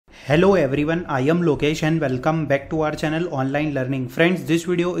Hello everyone, I am Lokesh and welcome back to our channel Online Learning. Friends, this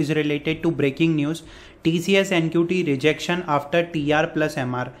video is related to breaking news, TCS NQT rejection after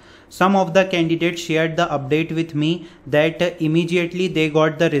TR+MR. Some of the candidates shared the update with me that immediately they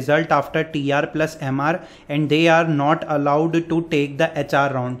got the result after TR+MR and they are not allowed to take the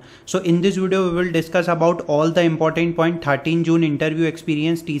HR round. So in this video we will discuss about all the important point. 13 June interview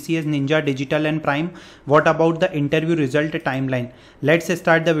experience, TCS Ninja Digital and Prime. What about the interview result timeline? Let's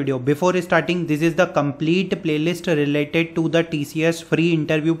start the video. Before starting, this is the complete playlist related to the TCS free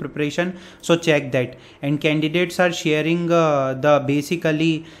interview preparation, so check that. And candidates are sharing the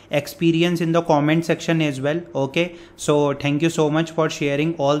basically experience in the comment section as well. Okay, so thank you so much for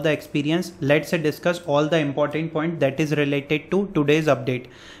sharing all the experience. Let's discuss all the important point that is related to today's update.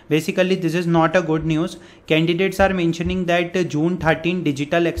 Basically, this is not a good news. Candidates are mentioning that June 13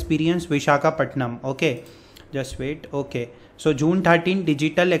 digital experience Visakhapatnam. Okay, just wait. Okay, so June 13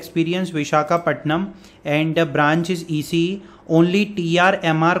 digital experience Visakhapatnam and the branch is ECE. Only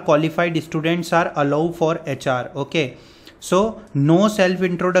TR+MR qualified students are allowed for HR. Okay, so no self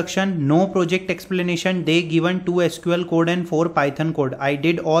introduction, no project explanation. They given 2 SQL code and 4 Python code. I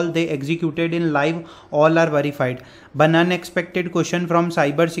did all, they executed in live, all are verified. But unexpected question from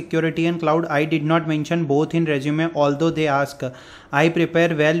cyber security and cloud. I did not mention both in resume, although they ask. I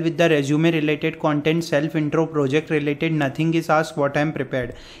prepare well with the resume related content, self intro, project related, nothing is asked what I am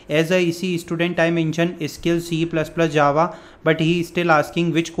prepared. As a EC student, I mentioned skills C++, Java, but he is still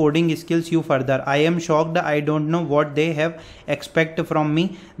asking which coding skills you further. I am shocked. I don't know what they have expect from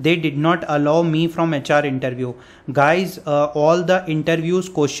me. They did not allow me from HR interview. Guys, all the interviews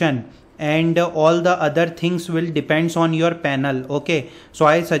question and all the other things will depends on your panel. Okay, so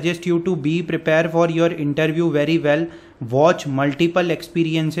I suggest you to be prepared for your interview very well. Watch multiple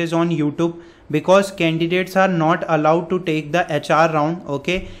experiences on YouTube because candidates are not allowed to take the HR round.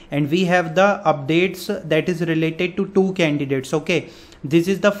 Okay, and we have the updates that is related to 2 candidates. Okay, this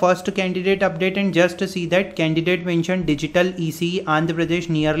is the first candidate update and just see that candidate mentioned digital ECE Andhra Pradesh,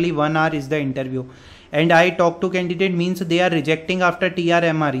 nearly 1 hour is the interview. And I talk to candidate means they are rejecting after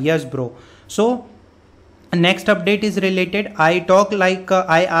TR+MR. Yes bro. So next update is related. I talk like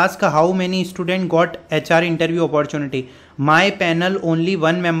I ask how many student got HR interview opportunity. My panel only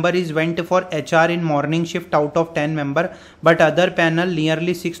 1 member is went for HR in morning shift out of 10 member, but other panel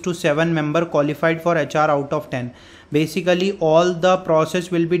nearly 6 to 7 member qualified for HR out of 10. Basically all the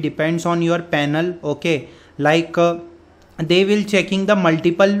process will be depends on your panel. Okay, like they will checking the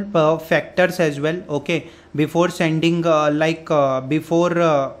multiple factors as well. Okay, before sending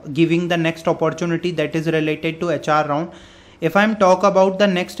before giving the next opportunity that is related to HR round. If I'm talk about the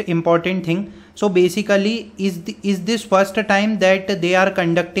next important thing, so basically is this first time that they are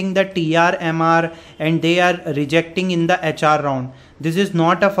conducting the TR+MR and they are rejecting in the HR round? This is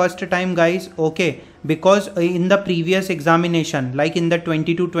not a first time guys. Okay, because in the previous examination, like in the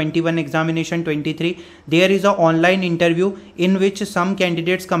 22-21 examination 23, there is a online interview in which some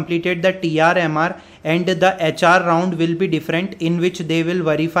candidates completed the TR+MR and the HR round will be different, in which they will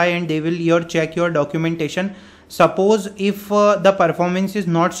verify and they will check your documentation. Suppose if the performance is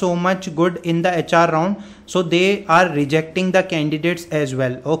not so much good in the HR round, so they are rejecting the candidates as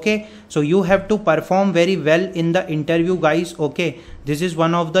well. Okay, so you have to perform very well in the interview guys. Okay, this is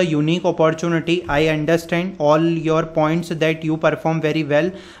one of the unique opportunity. I understand all your points that you perform very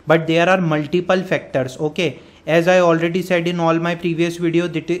well, but there are multiple factors. Okay, as I already said in all my previous video,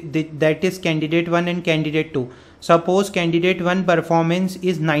 that is candidate 1 and candidate 2. Suppose candidate 1 performance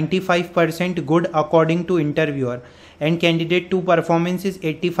is 95% good according to interviewer and candidate 2 performance is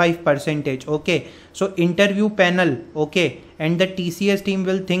 85%. Okay, so interview panel, okay, and the TCS team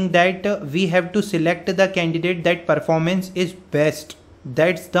will think that we have to select the candidate that performance is best.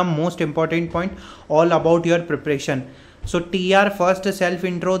 That's the most important point all about your preparation. So TR first self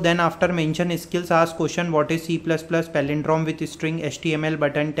intro, then after mention skills ask question what is C++, palindrome with string, HTML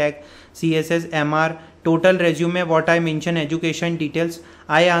button tag, CSS, MR, total resume, what I mentioned, education details.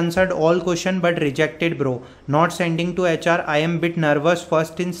 I answered all question but rejected bro. Not sending to HR. I am bit nervous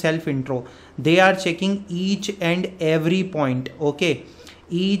first in self intro. They are checking each and every point. Okay,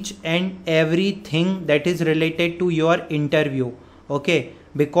 each and everything that is related to your interview. Okay,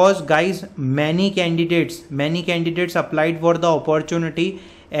 because guys many candidates applied for the opportunity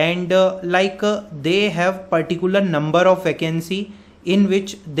and they have particular number of vacancy in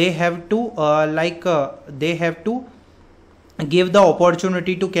which they have to give the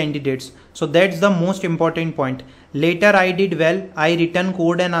opportunity to candidates. So that's the most important point. Later I did well. I written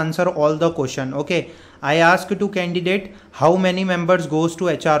code and answer all the question. Okay, I asked to candidate how many members goes to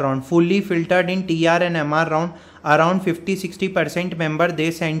HR round. Fully filtered in TR and MR round. around 50-60% member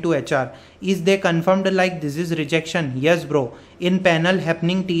they send to HR. Is they confirmed like this is rejection? Yes bro. In panel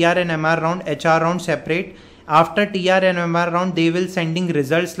happening TR and MR round, HR round separate. After TR and MR round they will sending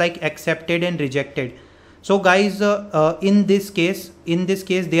results like accepted and rejected. So guys, in this case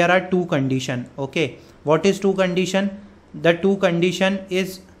there are two condition. Okay, what is two condition? The two condition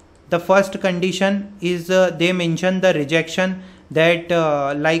is, the first condition is they mention the rejection that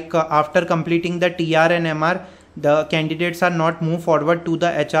after completing the TR and MR the candidates are not move forward to the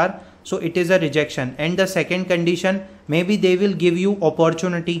HR, so it is a rejection. And the second condition, maybe they will give you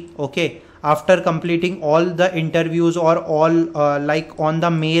opportunity, okay, after completing all the interviews or all like on the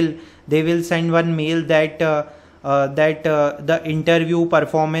mail they will send one mail that the interview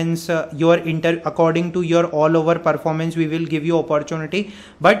performance, according to your all over performance we will give you opportunity,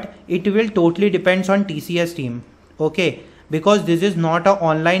 but it will totally depends on TCS team, okay, because this is not a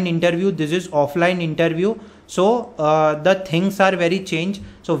online interview, this is offline interview. So the things are very changed.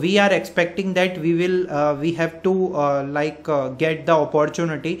 So we are expecting that we will we have to get the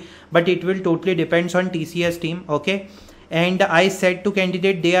opportunity, but it will totally depends on TCS team, okay. And I said to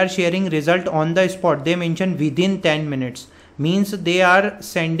candidate they are sharing result on the spot. They mention within 10 minutes, means they are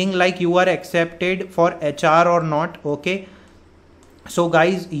sending like you are accepted for HR or not, okay. So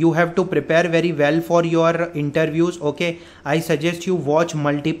guys, you have to prepare very well for your interviews, okay. I suggest you watch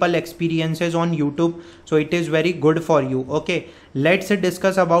multiple experiences on YouTube, so it is very good for you, okay. Let's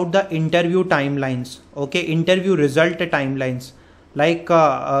discuss about the interview timelines, okay, interview result timelines. Like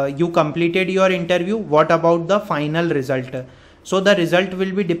you completed your interview, what about the final result? So the result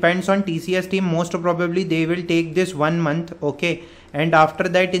will be depends on TCS team. Most probably they will take this 1 month, okay, and after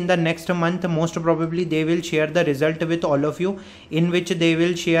that in the next month most probably they will share the result with all of you, in which they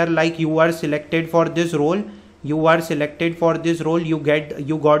will share like you are selected for this role, you are selected for this role, you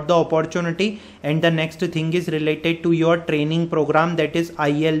got the opportunity. And the next thing is related to your training program, that is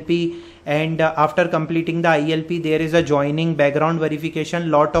ILP. And after completing the ILP there is a joining, background verification,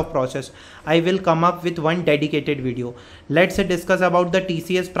 lot of process. I will come up with one dedicated video. Let's discuss about the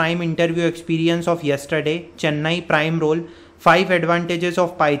TCS Prime interview experience of yesterday. Chennai Prime role, 5 advantages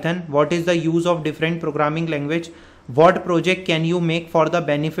of Python, what is the use of different programming language, what project can you make for the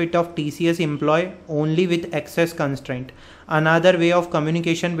benefit of TCS employee only with access constraint, another way of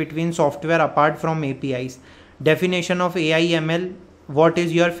communication between software apart from APIs, definition of AI ML, what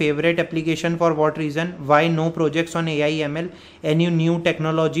is your favorite application, for what reason, why no projects on AI ML, any new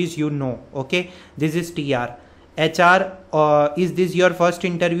technologies you know, okay. This is TR. HR, is this your first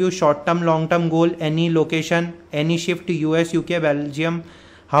interview, short term long term goal, any location, any shift to US, UK, Belgium,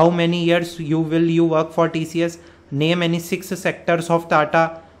 how many years you work for TCS, name any 6 sectors of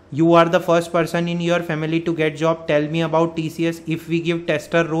Tata, you are the first person in your family to get job, tell me about TCS, if we give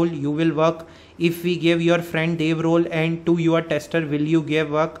tester role you will work, if we give your friend Dev role and to your tester will you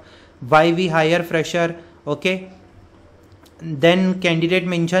give work, why we hire fresher, okay. Then candidate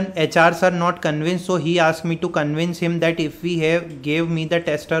mention HRs are not convinced, so he asked me to convince him that if we gave me the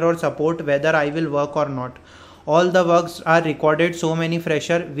tester or support whether I will work or not. All the works are recorded, so many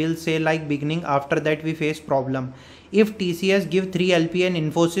fresher will say like beginning, after that we face problem. If TCS give 3 LPA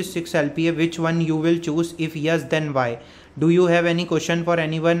and Infosys 6 LPA, which one you will choose? If yes, then why? Do you have any question for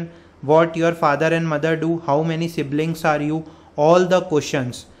anyone? What your father and mother do? How many siblings are you? All the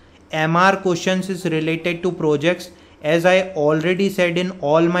questions. MR questions is related to projects. As I already said in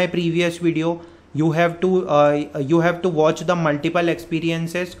all my previous video, you have to watch the multiple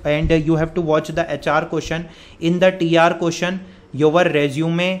experiences and you have to watch the HR question. In the TR question, your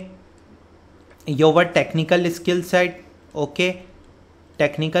resume, your technical skill set, okay,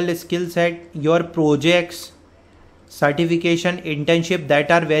 technical skill set, your projects, certification, internship, that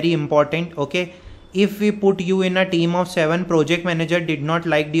are very important, okay. If we put you in a team of 7, project manager did not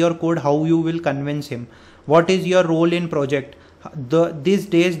like your code, how you will convince him? What is your role in project? These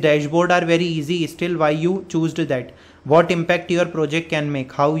days dashboard are very easy, still why you choose that? What impact your project can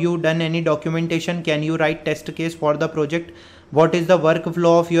make? How you done any documentation? Can you write test case for the project? What is the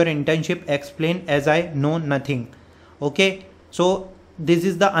workflow of your internship? Explain, as I know nothing, okay. So this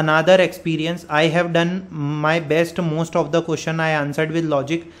is the another experience. I have done my best. Most of the question I answered with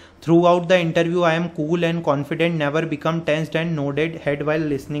logic. Throughout the interview I am cool and confident, never become tensed and nodded head while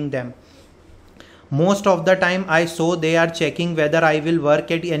listening them. Most of the time I saw they are checking whether I will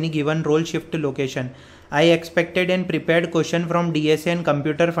work at any given role, shift location. I expected and prepared question from DSA and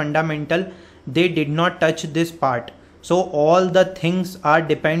computer fundamental. They did not touch this part. So all the things are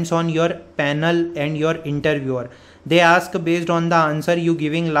depends on your panel and your interviewer. They ask based on the answer you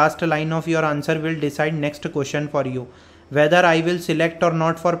giving, last line of your answer will decide next question for you. whether I will select or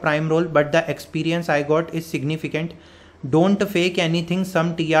not for prime role, but the experience I got is significant. Don't fake anything.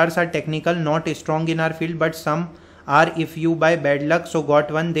 Some TRs are technical, not strong in our field, but some are. If you by bad luck so got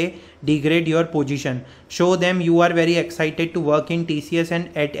one, they degrade your position. Show them you are very excited to work in TCS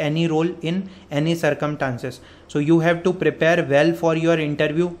and at any role in any circumstances. So you have to prepare well for your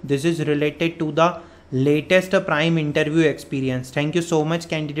interview. This is related to the latest prime interview experience. Thank you so much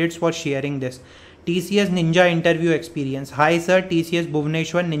candidates for sharing this. TCS Ninja interview experience. Hi sir, TCS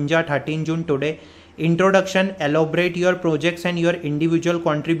Bhubaneswar Ninja 13 June today. Introduction, elaborate your projects and your individual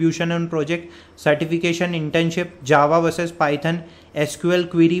contribution on project, certification, internship, Java versus Python, SQL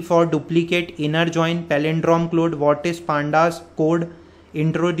query for duplicate, inner join, palindrome code, what is pandas code,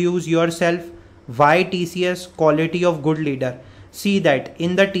 introduce yourself, why TCS, quality of good leader. See that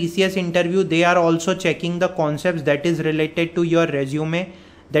in the TCS interview, they are also checking the concepts that is related to your resume,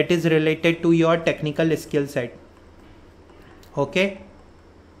 that is related to your technical skill set. Okay.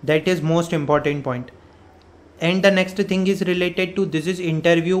 That is most important point. And the next thing is related to this is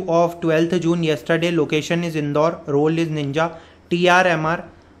interview of 12th June yesterday. Location is Indore. Role is Ninja. TR+MR.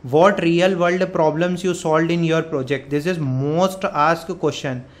 What real world problems you solved in your project? This is most asked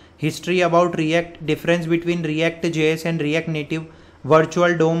question. History about React. Difference between React JS and React Native.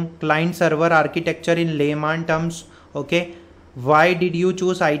 Virtual DOM. Client server architecture in layman terms. Okay. Why did you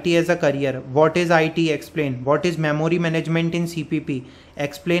choose IT as a career? What is IT? Explain. What is memory management in CPP?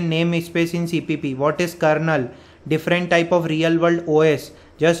 Explain namespace in CPP. What is kernel? Different type of real world OS.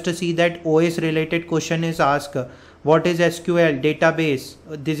 Just to see that OS related question is asked. What is SQL? Database.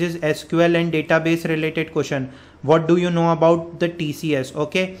 This is SQL and database related question. What do you know about the TCS?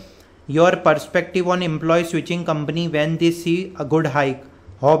 Okay. Your perspective on employee switching company when they see a good hike.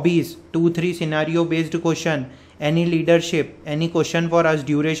 Hobbies. 2-3 scenario based question. Any leadership, any question for us,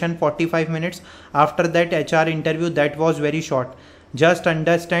 duration 45 minutes. After that HR interview, that was very short. Just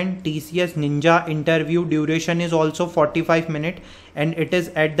understand TCS Ninja interview duration is also 45 minutes and it is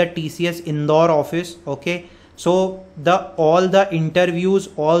at the TCS Indore office. Okay. So all the interviews,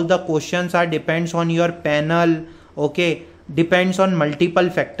 all the questions are depends on your panel. Okay. Depends on multiple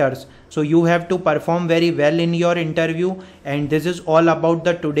factors. So you have to perform very well in your interview, and this is all about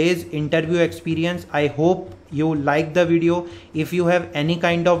the today's interview experience. I hope you like the video. If you have any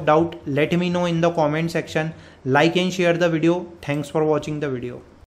kind of doubt, let me know in the comment section. Like and share the video. Thanks for watching the video.